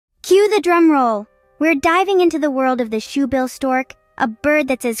Cue the drum roll! We're diving into the world of the shoebill stork, a bird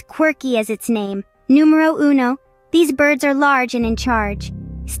that's as quirky as its name. Numero uno, these birds are large and in charge.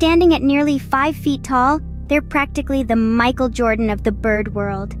 Standing at nearly 5 feet tall, they're practically the Michael Jordan of the bird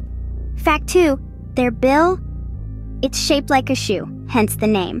world. Fact 2, their bill? It's shaped like a shoe, hence the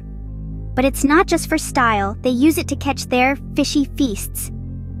name. But it's not just for style, they use it to catch their fishy feasts.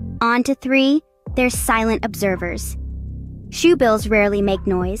 On to 3, they're silent observers. Shoebills rarely make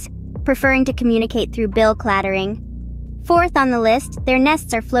noise, preferring to communicate through bill clattering. 4th on the list, their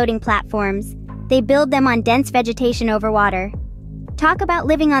nests are floating platforms. They build them on dense vegetation over water. Talk about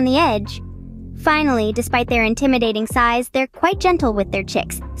living on the edge. Finally, despite their intimidating size, they're quite gentle with their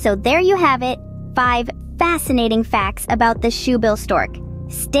chicks. So there you have it, 5 fascinating facts about the shoebill stork.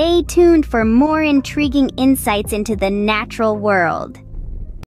 Stay tuned for more intriguing insights into the natural world.